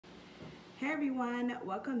Hey everyone,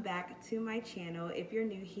 welcome back to my channel. If you're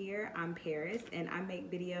new here, I'm Paris and I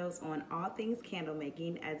make videos on all things candle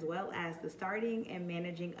making as well as the starting and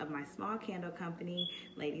managing of my small candle company,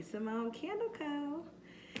 LadyCIMONNE Candle Co.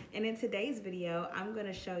 And in today's video, I'm going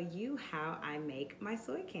to show you how I make my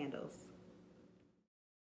soy candles.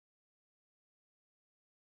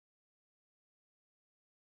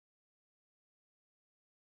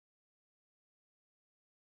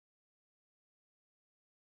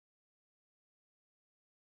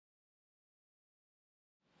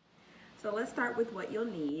 So let's start with what you'll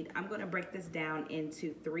need. I'm going to break this down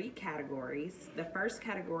into 3 categories. The first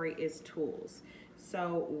category is tools.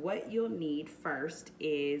 So what you'll need first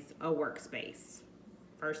is a workspace.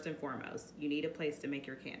 First and foremost, you need a place to make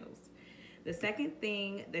your candles. The second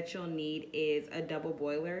thing that you'll need is a double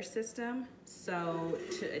boiler system. So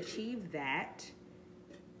to achieve that,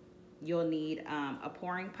 you'll need a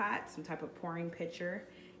pouring pot, some type of pouring pitcher,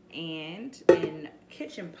 and a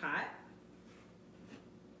kitchen pot,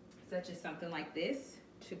 such as something like this,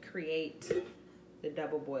 to create the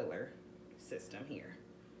double boiler system here.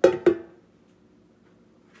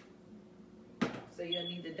 So you'll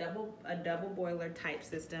need a double boiler type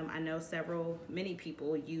system. I know many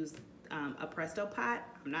people use a Presto pot.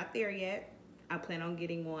 I'm not there yet. I plan on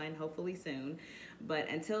getting one hopefully soon. But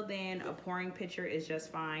until then, a pouring pitcher is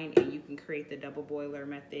just fine, and you can create the double boiler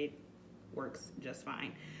method, works just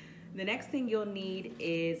fine. The next thing you'll need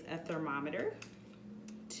is a thermometer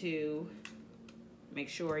to make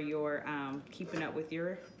sure you're keeping up with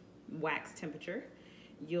your wax temperature.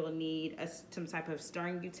 You'll need some type of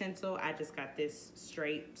stirring utensil. I just got this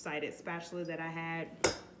straight-sided spatula that I had.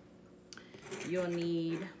 You'll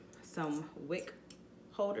need some wick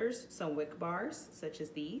holders, some wick bars, such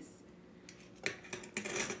as these.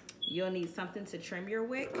 You'll need something to trim your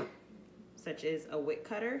wick, such as a wick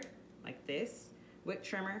cutter, like this, wick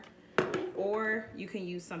trimmer. Or you can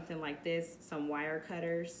use something like this, some wire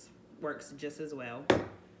cutters, works just as well.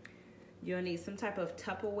 You'll need some type of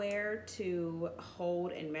Tupperware to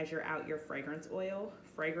hold and measure out your fragrance oil.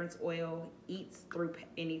 Fragrance oil eats through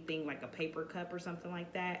anything like a paper cup or something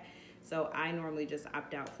like that. So I normally just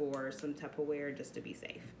opt out for some Tupperware just to be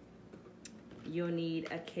safe. You'll need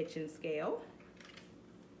a kitchen scale,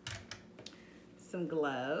 some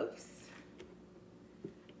gloves,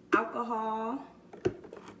 alcohol,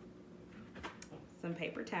 some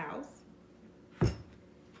paper towels,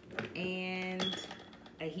 and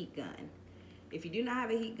a heat gun. If you do not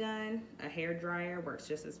have a heat gun, a hair dryer works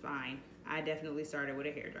just as fine. I definitely started with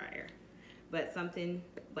a hair dryer, but something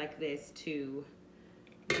like this to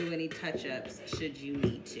do any touch-ups should you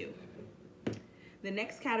need to. The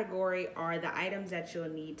next category are the items that you'll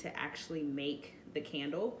need to actually make the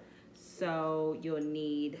candle. So you'll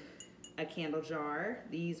need a candle jar.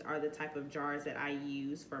 These are the type of jars that I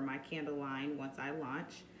use for my candle line once I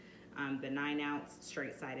launch. The 9-ounce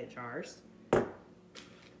straight-sided jars.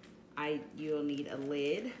 You'll need a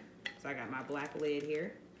lid. So I got my black lid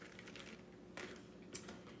here.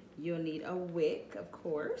 You'll need a wick, of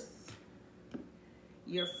course.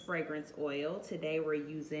 Your fragrance oil. Today we're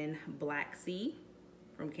using Black Sea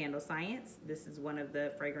from Candle Science. This is one of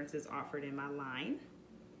the fragrances offered in my line.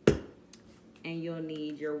 And you'll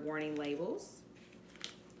need your warning labels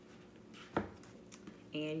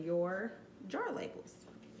and your jar labels.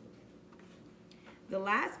 The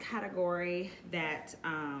last category that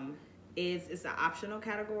is an optional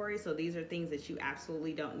category. So these are things that you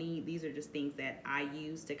absolutely don't need. These are just things that I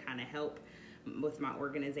use to kind of help with my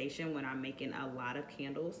organization when I'm making a lot of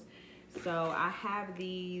candles. So I have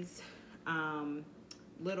these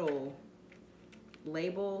little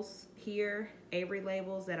labels here, Avery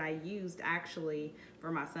labels, that I used actually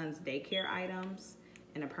for my son's daycare items,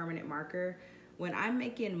 and a permanent marker. When I'm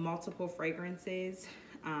making multiple fragrances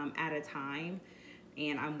at a time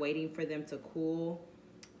and I'm waiting for them to cool,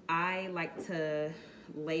 I like to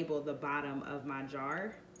label the bottom of my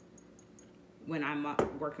jar when I'm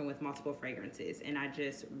working with multiple fragrances, and I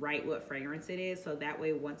just write what fragrance it is, so that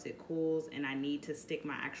way once it cools and I need to stick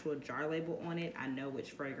my actual jar label on it, I know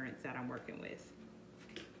which fragrance that I'm working with.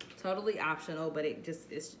 Totally optional, but it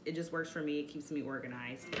just works for me. It keeps me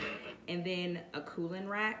organized. And then a cooling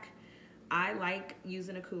rack. I like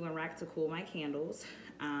using a cooling rack to cool my candles.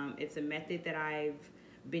 It's a method that I've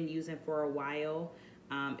been using for a while.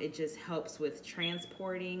 It just helps with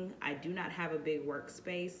transporting. I do not have a big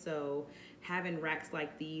workspace, so having racks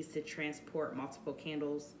like these to transport multiple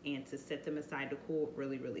candles and to set them aside to cool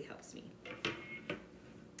really, really helps me.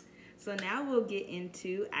 So now we'll get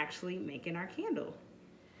into actually making our candle.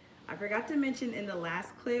 I forgot to mention in the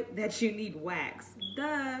last clip that you need wax.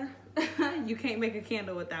 Duh. You can't make a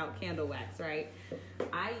candle without candle wax, right?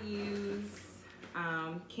 I use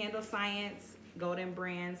Candle Science Golden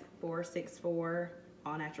Brands 464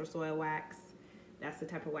 all natural soil wax. That's the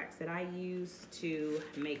type of wax that I use to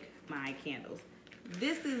make my candles.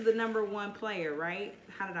 This is the #1 player, right?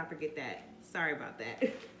 How did I forget that? Sorry about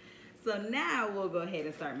that. So now we'll go ahead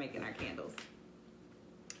and start making our candles.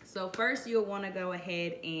 So first you'll want to go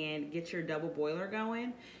ahead and get your double boiler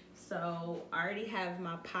going. So I already have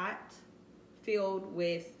my pot filled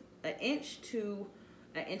with 1 inch to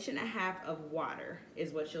 1.5 inches of water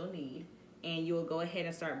is what you'll need. And you'll go ahead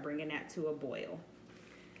and start bringing that to a boil.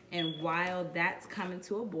 And while that's coming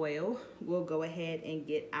to a boil, we'll go ahead and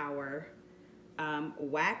get our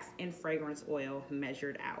wax and fragrance oil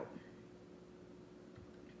measured out.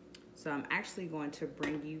 So I'm actually going to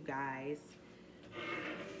bring you guys,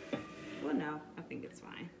 well, no, I think it's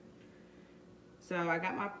fine. So I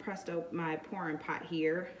got my pouring pot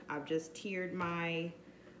here. I've just tiered my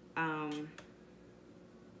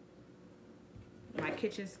my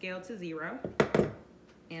kitchen scale to 0,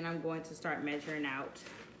 and I'm going to start measuring out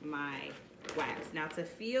my wax. Now to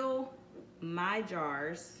fill my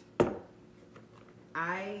jars,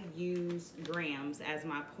 I use grams as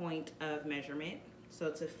my point of measurement.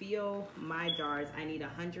 So to fill my jars, I need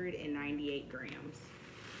 198 grams.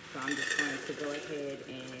 So I'm just going to go ahead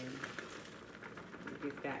and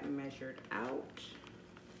get that measured out.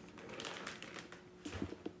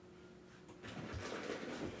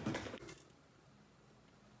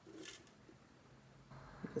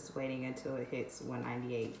 Just waiting until it hits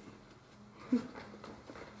 198.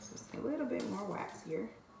 Just a little bit more wax here.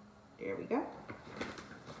 There we go.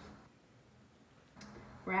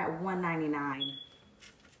 We're at 199.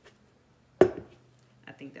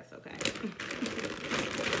 I think that's okay.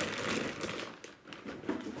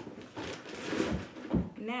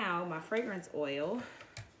 Now my fragrance oil,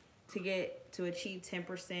 to achieve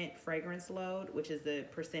 10% fragrance load, which is the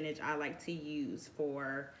percentage I like to use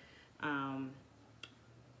for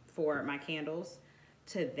my candles,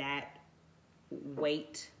 to that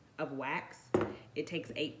weight of wax, it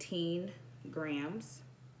takes 18 grams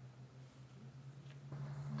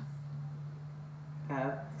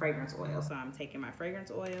of fragrance oil. So I'm taking my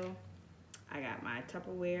fragrance oil, I got my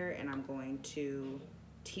Tupperware, and I'm going to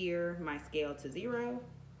tier my scale to 0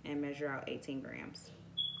 and measure out 18 grams.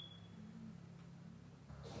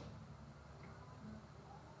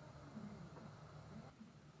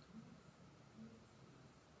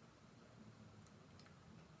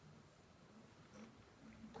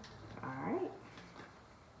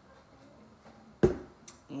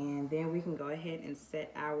 And then we can go ahead and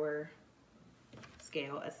set our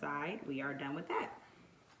scale aside. We are done with that.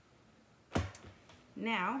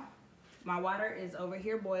 Now, my water is over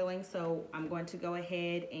here boiling, so I'm going to go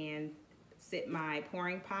ahead and sit my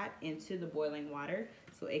pouring pot into the boiling water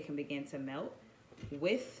so it can begin to melt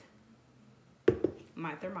with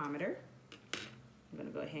my thermometer. I'm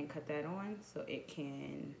gonna go ahead and cut that on so it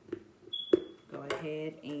can go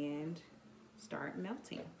ahead and start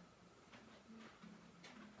melting.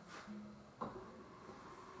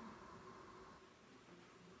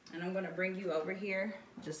 And I'm gonna bring you over here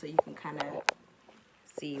just so you can kind of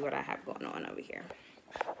see what I have going on over here.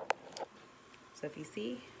 So if you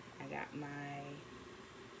see, I got my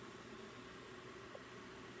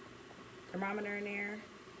thermometer in there.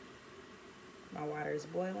 My water is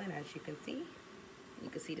boiling, as you can see. You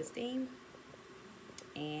can see the steam.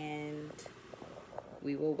 And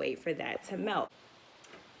we will wait for that to melt.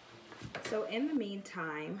 So in the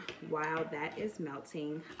meantime, while that is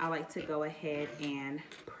melting, I like to go ahead and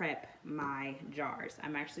prep my jars.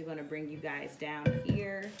 I'm actually going to bring you guys down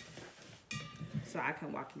here so I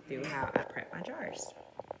can walk you through how I prep my jars.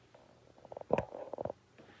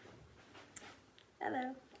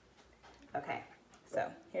 Hello. Okay, so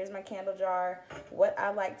here's my candle jar. What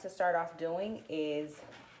I like to start off doing is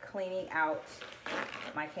cleaning out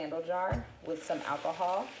my candle jar with some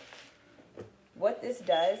alcohol. What this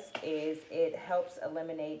does is it helps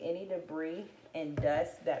eliminate any debris and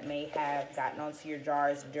dust that may have gotten onto your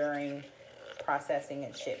jars during processing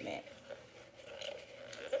and shipment.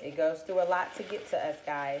 It goes through a lot to get to us,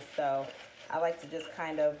 guys, so I like to just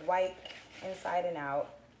kind of wipe inside and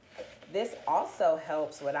out. This also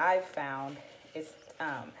helps, what I've found, is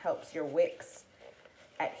helps your wicks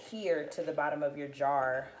adhere to the bottom of your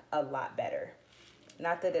jar a lot better.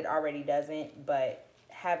 Not that it already doesn't, but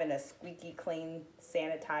having a squeaky clean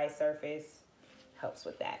sanitized surface helps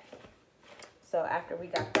with that. So after we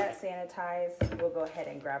got that sanitized, we'll go ahead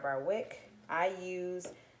and grab our wick. I use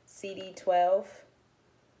CD12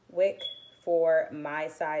 wick for my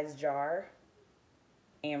size jar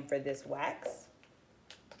and for this wax.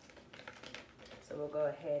 So we'll go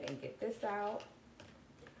ahead and get this out.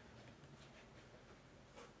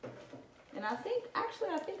 And I think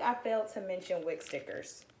I failed to mention wick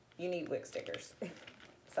stickers. You need wick stickers.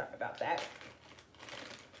 Sorry about that.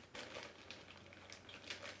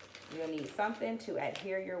 You'll need something to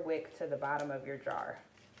adhere your wick to the bottom of your jar.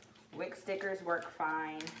 Wick stickers work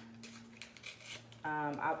fine.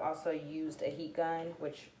 I've also used a heat gun,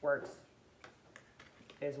 which works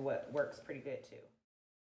pretty good too.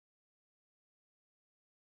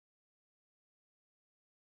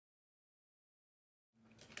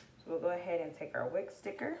 So we'll go ahead and take our wick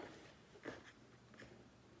sticker.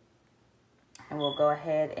 And we'll go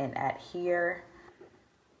ahead and adhere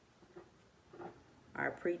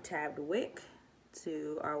our pre-tabbed wick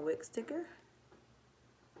to our wick sticker.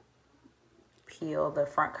 Peel the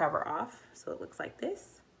front cover off so it looks like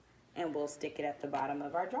this, and we'll stick it at the bottom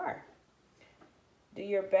of our jar. Do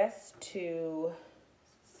your best to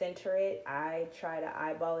center it. I try to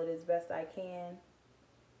eyeball it as best I can.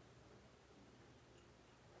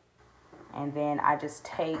 And then I just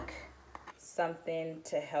take something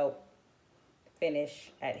to help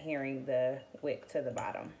finish adhering the wick to the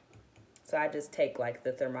bottom. So I just take like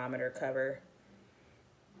the thermometer cover.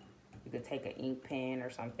 You could take an ink pen or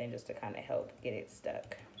something just to kind of help get it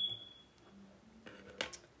stuck.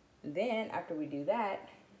 Then after we do that,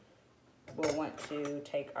 we'll want to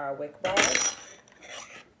take our wick bag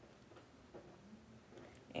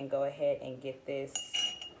and go ahead and get this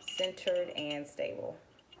centered and stable.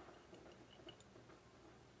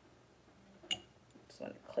 Just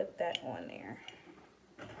want to clip that on there.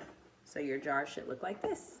 So your jar should look like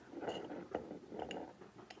this.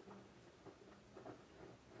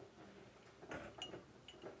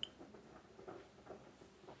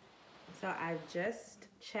 So I've just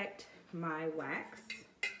checked my wax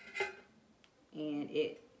and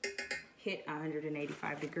it hit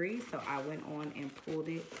 185 degrees. So I went on and pulled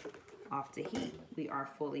it off the heat. We are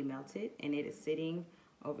fully melted and it is sitting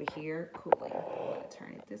over here cooling. I'm going to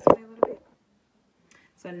turn it this way a little bit.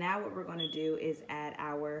 So now what we're going to do is add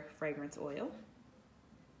our fragrance oil.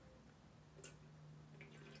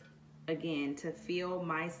 Again, to fill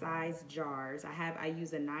my size jars, I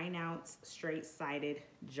use a 9-ounce straight-sided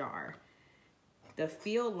jar. The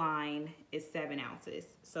fill line is 7 ounces.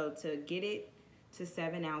 So to get it to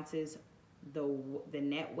 7 ounces, the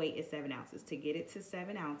net weight is 7 ounces. To get it to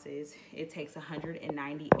 7 ounces, it takes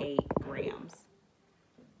 198 grams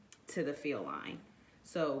to the fill line.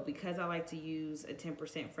 So because I like to use a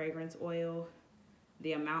 10% fragrance oil,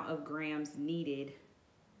 the amount of grams needed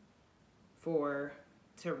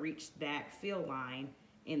to reach that fill line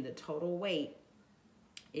in the total weight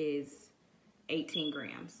is 18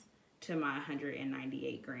 grams to my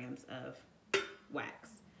 198 grams of wax.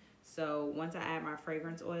 So once I add my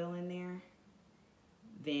fragrance oil in there,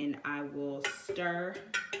 then I will stir.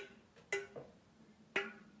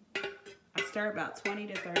 I stir about 20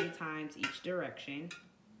 to 30 times each direction.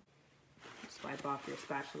 Just wipe off your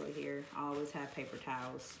spatula here. I always have paper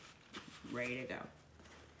towels ready to go.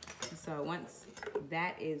 So once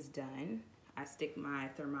that is done, I stick my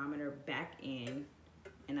thermometer back in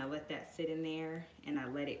and I let that sit in there and I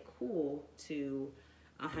let it cool to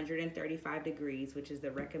 135 degrees, which is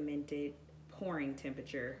the recommended pouring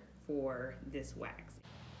temperature for this wax.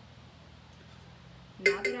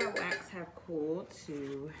 Now that our wax have cooled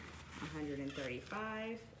to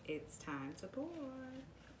 135, it's time to pour.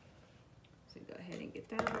 So go ahead and get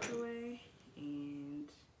that out of the way and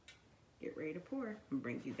get ready to pour. I'm gonna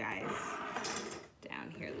bring you guys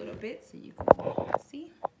down here a little bit so you can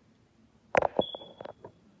see.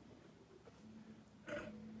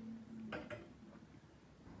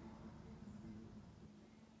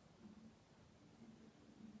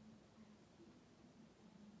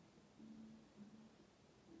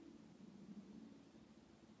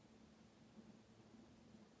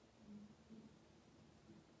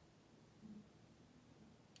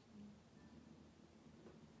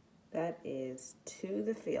 That is to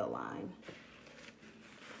the fill line.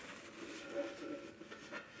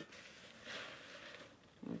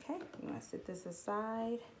 Okay, I'm gonna set this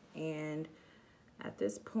aside, and at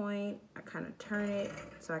this point, I kind of turn it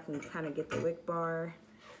so I can kind of get the wick bar,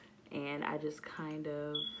 and I just kind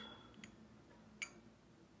of,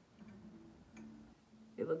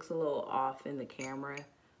 it looks a little off in the camera,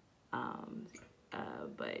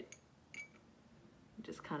 but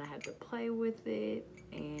just kind of have to play with it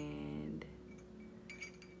and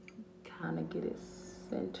kind of get it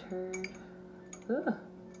centered. Ugh.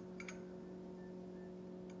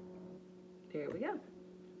 There we go.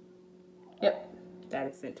 Yep, that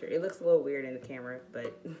is centered. It looks a little weird in the camera,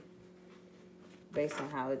 but based on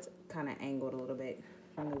how it's kind of angled a little bit.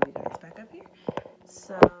 I'll move you guys back up here.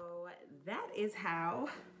 So that is how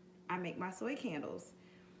I make my soy candles.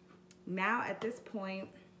 Now at this point,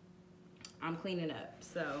 I'm cleaning up.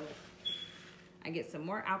 So I get some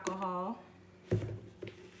more alcohol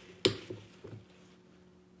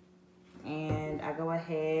and I go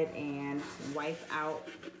ahead and wipe out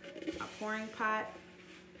a pouring pot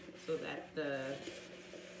so that the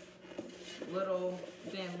little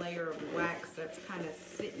thin layer of wax that's kind of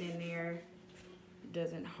sitting in there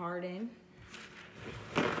doesn't harden.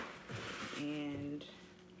 And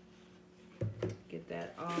get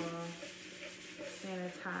that all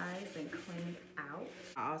sanitized and cleaned out.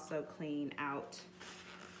 I also clean out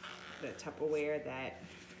the Tupperware that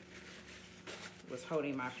was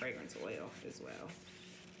holding my fragrance oil as well.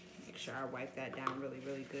 Make sure I wipe that down really,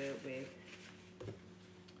 really good with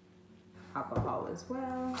alcohol as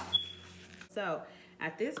well. So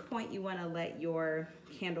at this point, you want to let your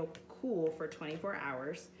candle cool for 24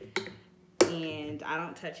 hours. And I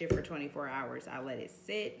don't touch it for 24 hours. I let it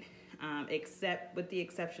sit, except with the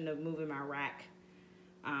exception of moving my rack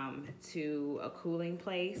to a cooling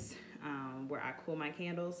place where I cool my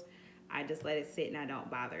candles. I just let it sit and I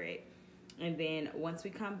don't bother it. And then once we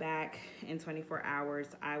come back in 24 hours,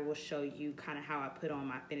 I will show you kind of how I put on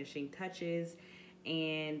my finishing touches,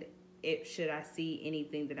 and should I see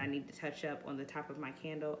anything that I need to touch up on the top of my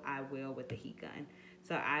candle, I will with the heat gun.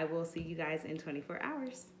 So I will see you guys in 24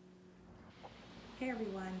 hours. Hey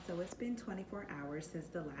everyone, so it's been 24 hours since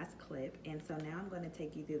the last clip, and so now I'm going to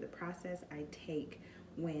take you through the process I take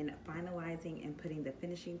when finalizing and putting the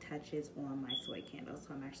finishing touches on my soy candle.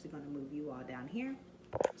 So I'm actually going to move you all down here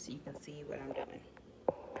so you can see what I'm doing.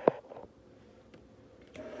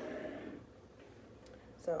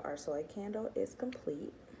 So our soy candle is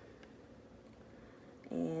complete.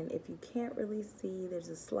 And if you can't really see, there's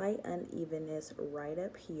a slight unevenness right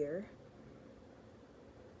up here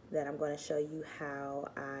that I'm going to show you how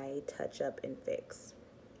I touch up and fix.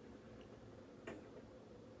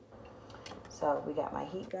 So we got my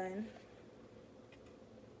heat gun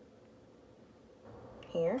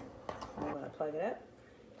here. I'm going to plug it up.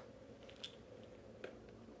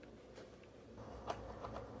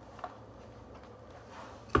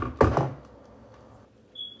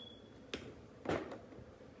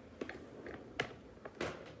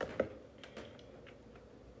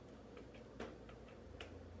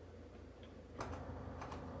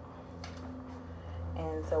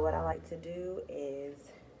 And so what I like to do is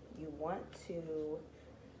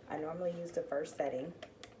I normally use the first setting,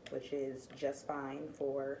 which is just fine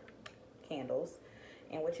for candles.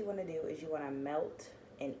 And what you want to do is you want to melt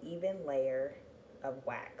an even layer of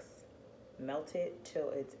wax. Melt it till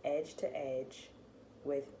it's edge to edge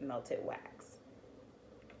with melted wax.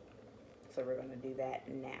 So we're going to do that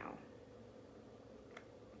now.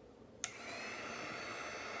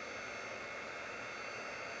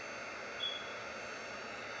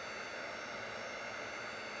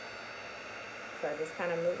 So I just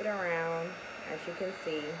kind of move it around, as you can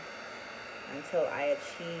see, until I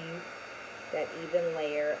achieve that even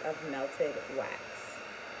layer of melted wax.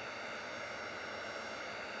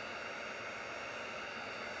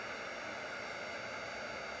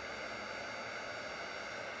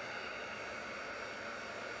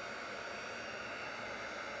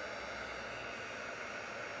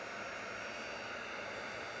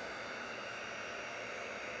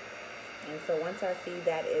 And so once I see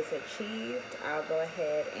that is achieved, I'll go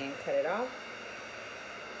ahead and cut it off.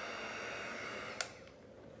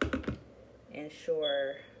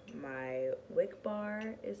 Ensure my wick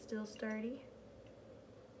bar is still sturdy.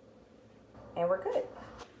 And we're good.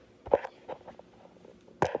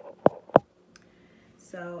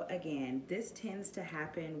 So again, this tends to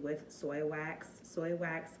happen with soy wax. Soy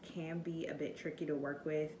wax can be a bit tricky to work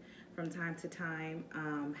with from time to time.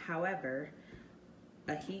 However,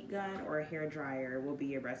 a heat gun or a hair dryer will be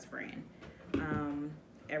your best friend.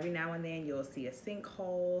 Every now and then you'll see a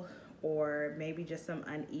sinkhole or maybe just some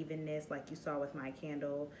unevenness like you saw with my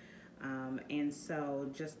candle. And so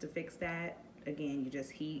just to fix that, again, you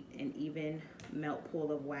just heat an even melt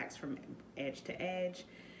pool of wax from edge to edge.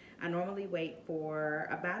 I normally wait for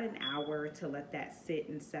about an hour to let that sit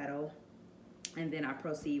and settle, and then I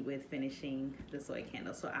proceed with finishing the soy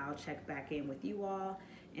candle. So I'll check back in with you all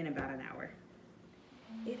in about an hour.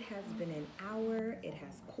 It has been an hour, it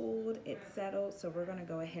has cooled, it's settled, so we're gonna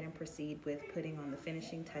go ahead and proceed with putting on the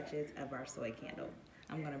finishing touches of our soy candle.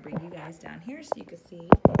 I'm gonna bring you guys down here so you can see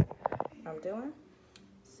what I'm doing.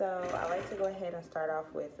 So I like to go ahead and start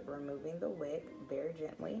off with removing the wick very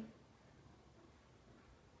gently.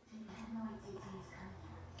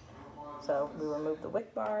 So we remove the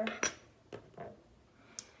wick bar.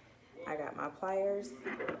 I got my pliers.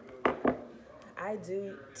 I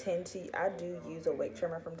do use a wick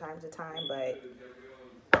trimmer from time to time, but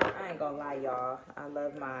I ain't gonna lie, y'all. I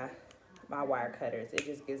love my wire cutters. It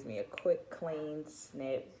just gives me a quick, clean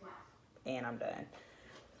snip, and I'm done.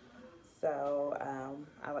 So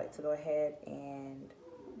I like to go ahead and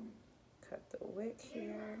cut the wick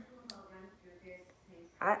here.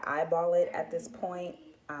 I eyeball it at this point.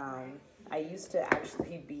 I used to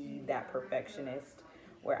actually be that perfectionist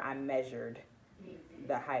where I measured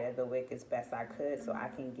the height of the wick as best I could so I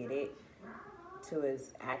can get it to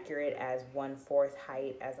as accurate as 1/4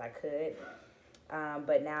 height as I could.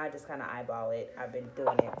 But now I just kind of eyeball it. I've been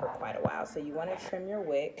doing it for quite a while. So you want to trim your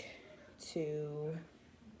wick to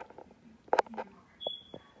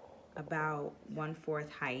about 1/4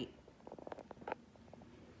 height,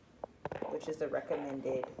 which is the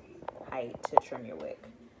recommended height to trim your wick.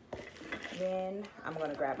 Then I'm going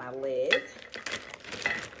to grab my lid.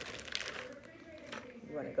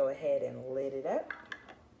 You want to go ahead and lid it up.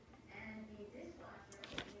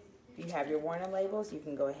 If you have your warning labels, you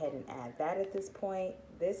can go ahead and add that at this point.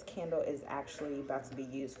 This candle is actually about to be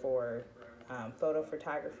used for photo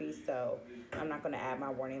photography, so I'm not going to add my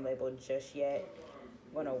warning label just yet.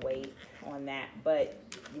 I'm going to wait on that, but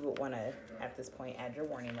you would want to, at this point, add your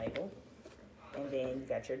warning label. And then you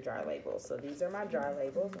got your jar labels. So these are my jar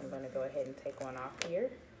labels. I'm going to go ahead and take one off here.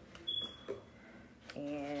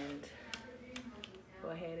 And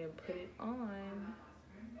go ahead and put it on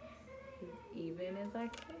as even as I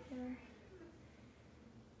can.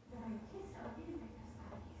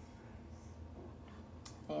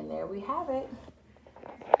 And there we have it.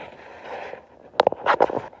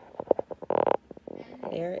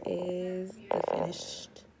 There is the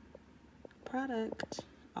finished product,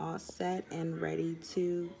 all set and ready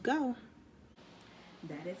to go.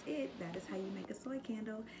 That is it. That is how you make a soy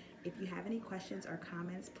candle. If you have any questions or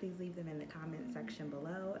comments, please leave them in the comment section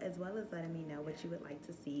below, as well as letting me know what you would like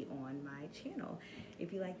to see on my channel.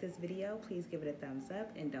 If you like this video, please give it a thumbs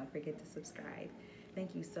up and don't forget to subscribe.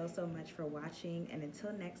 Thank you so much for watching, and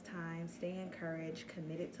until next time, stay encouraged,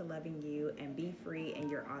 committed to loving you, and be free in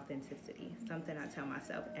your authenticity. Something I tell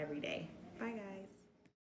myself every day. Bye, guys.